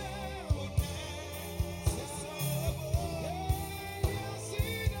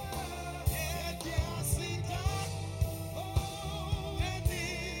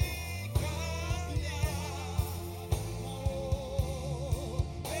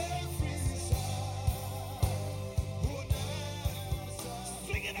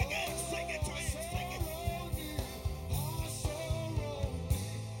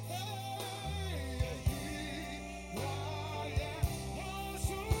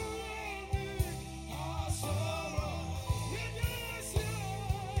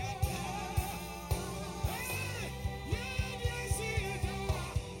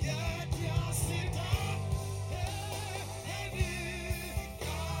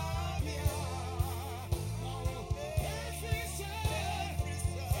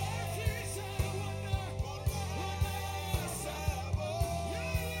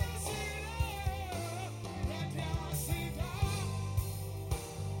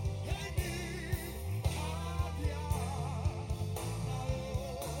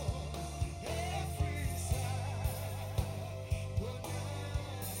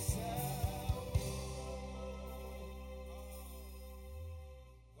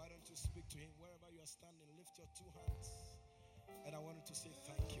 you are standing, lift your two hands. And I want you to say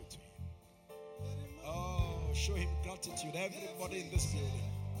thank you to him. Oh, show him gratitude. Everybody in this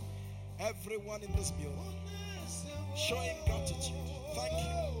building. Everyone in this building. Show him gratitude. Thank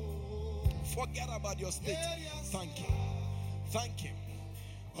him. Forget about your state. Thank him. Thank him.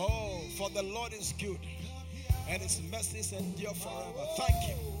 Oh, for the Lord is good, and his mercies endure forever. Thank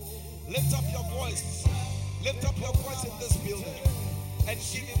him. Lift up your voice. Lift up your voice in this building and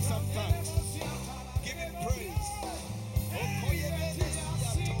give him some thanks. Give him praise.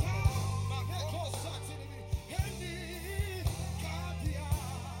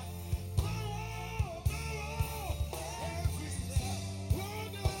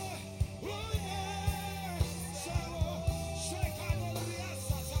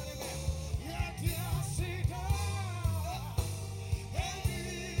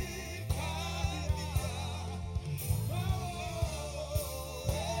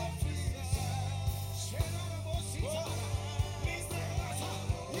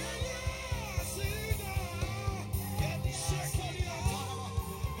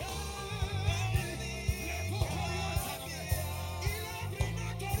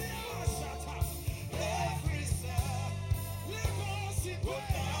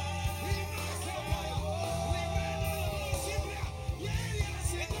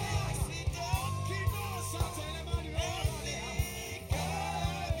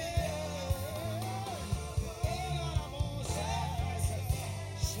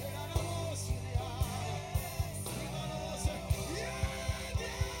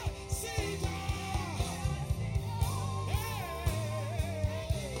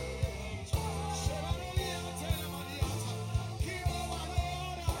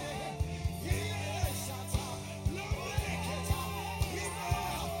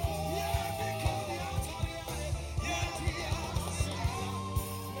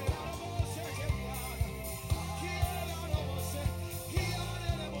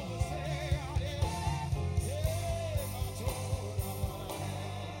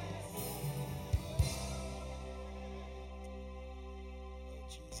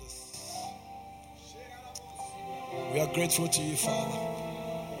 We are grateful to you, Father.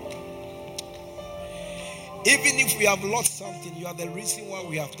 Even if we have lost something, you are the reason why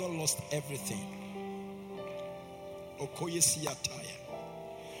we have not lost everything.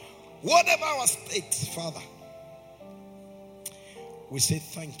 Whatever our state, Father, we say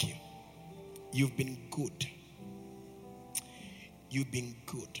thank you. You've been good. You've been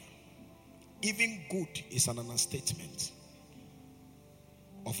good. Even good is an understatement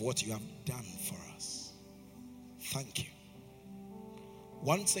of what you have done for us. Thank you.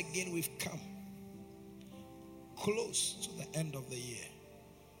 Once again, we've come close to the end of the year.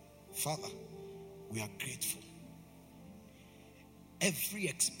 Father, we are grateful. Every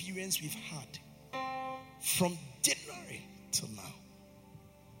experience we've had from January till now.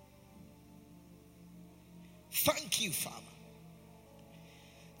 Thank you, Father.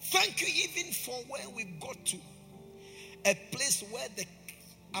 Thank you even for where we got to. A place where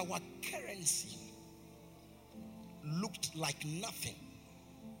our currency looked like nothing.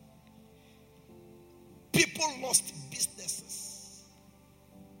 People lost businesses,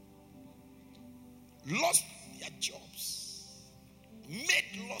 lost their jobs,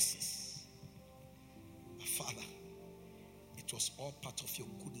 made losses. But Father, it was all part of your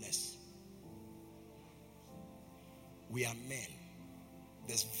goodness. We are men.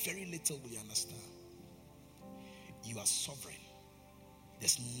 There's very little we understand. You are sovereign.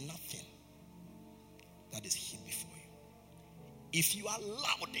 There's nothing that is hid before you. If you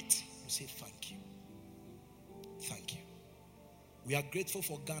allowed it, we say thank you. Thank you. We are grateful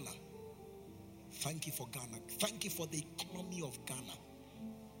for Ghana. Thank you for Ghana. Thank you for the economy of Ghana.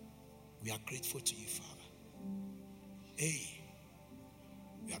 We are grateful to you, Father. Hey,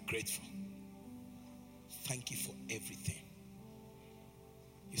 we are grateful. Thank you for everything.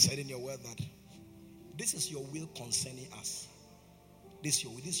 You said in your word that this is your will concerning us. This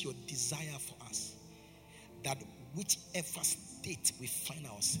is your desire for us. That whichever state we find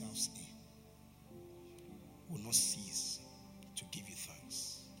ourselves in, will not cease to give you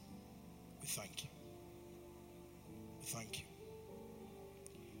thanks. We thank you. We thank you.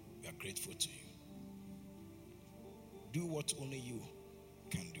 We are grateful to you. Do what only you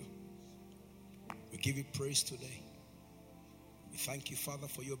can do. We give you praise today. We thank you, Father,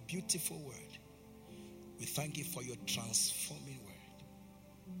 for your beautiful word. We thank you for your transforming word.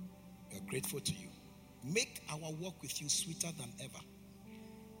 We are grateful to you. Make our walk with you sweeter than ever.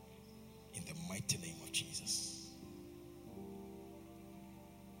 In the mighty name of Jesus.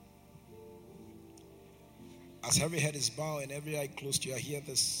 As every head is bowed and every eye closed, you are here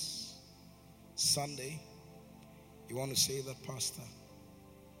this Sunday, you want to say that, Pastor,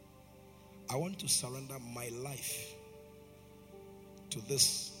 I want to surrender my life to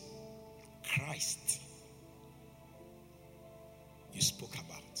this Christ you spoke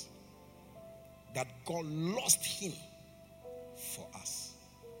about, that God lost him for us.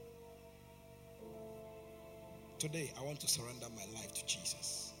 Today, I want to surrender my life to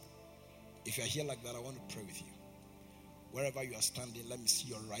Jesus. If you're here like that, I want to pray with you. Wherever you are standing, let me see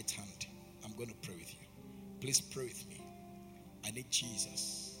your right hand. I'm going to pray with you. Please pray with me. I need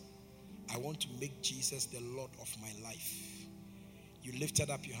Jesus. I want to make Jesus the Lord of my life. You lifted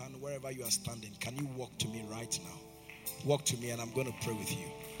up your hand wherever you are standing. Can you walk to me right now? Walk to me and I'm going to pray with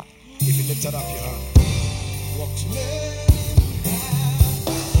you. If you lifted up your hand, walk to me.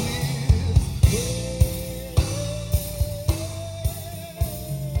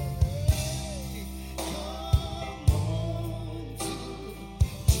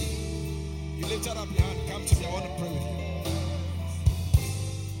 You lifted up your hand, come to me, I want to pray with you.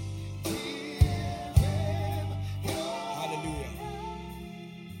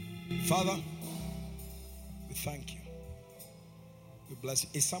 Father, we thank you. We bless you.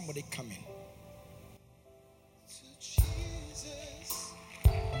 Is somebody coming?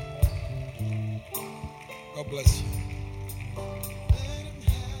 God bless you.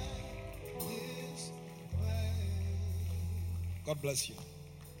 God bless you.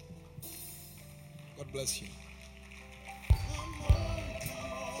 God bless you.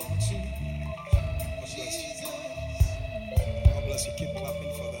 God bless you. God bless you. Keep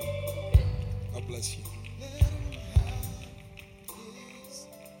clapping for them. God bless you.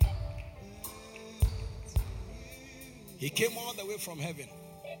 He came all the way from heaven.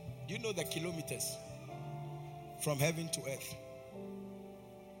 Do you know the kilometers from heaven to earth?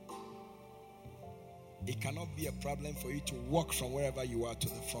 It cannot be a problem for you to walk from wherever you are to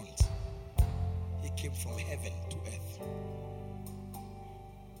the front. He came from heaven to earth.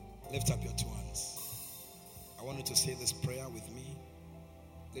 Lift up your two hands. I want you to say this prayer with me.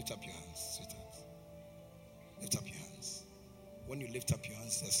 Lift up your hands, sweetheart. Lift up your hands. When you lift up your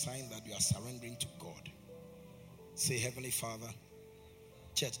hands, it's a sign that you are surrendering to God. Say, Heavenly Father.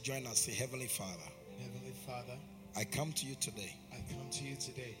 Church, join us. Say, Heavenly Father. Heavenly Father. I come to you today. I come to you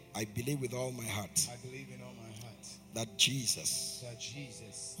today. I believe with all my heart. I believe in all my heart. That Jesus.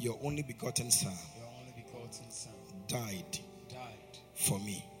 Your only begotten Son. Your only begotten Son. Died. For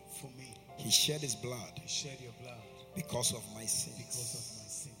me. For me. He shed his blood. He shed your blood. Because of my sins. Because of my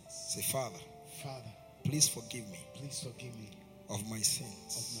sins. Say, Father. Father. Please forgive me. Please forgive me. Of my sins.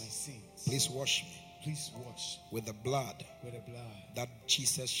 Of my sins. Please wash me. Please wash. With the blood. With the blood. That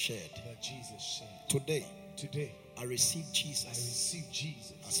Jesus shed. That Jesus shed. Today. I receive Jesus. I receive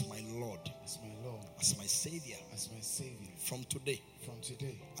Jesus. As my Lord. As my Lord. As my Savior. As my Savior. From today.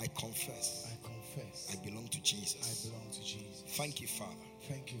 I confess. I belong to Jesus. I belong to Jesus. Thank you, Father.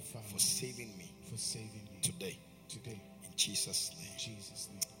 Thank you, Father. For saving me. Today. In Jesus'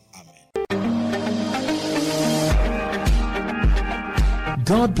 name. Amen.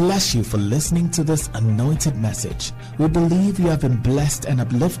 God bless you for listening to this anointed message. We believe you have been blessed and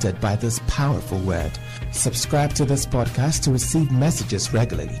uplifted by this powerful word. Subscribe to this podcast to receive messages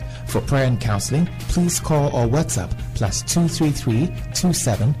regularly. For prayer and counseling, please call or WhatsApp +233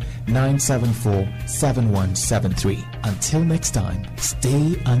 27 974 7173. Until next time,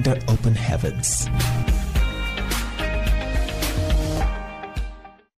 stay under open heavens.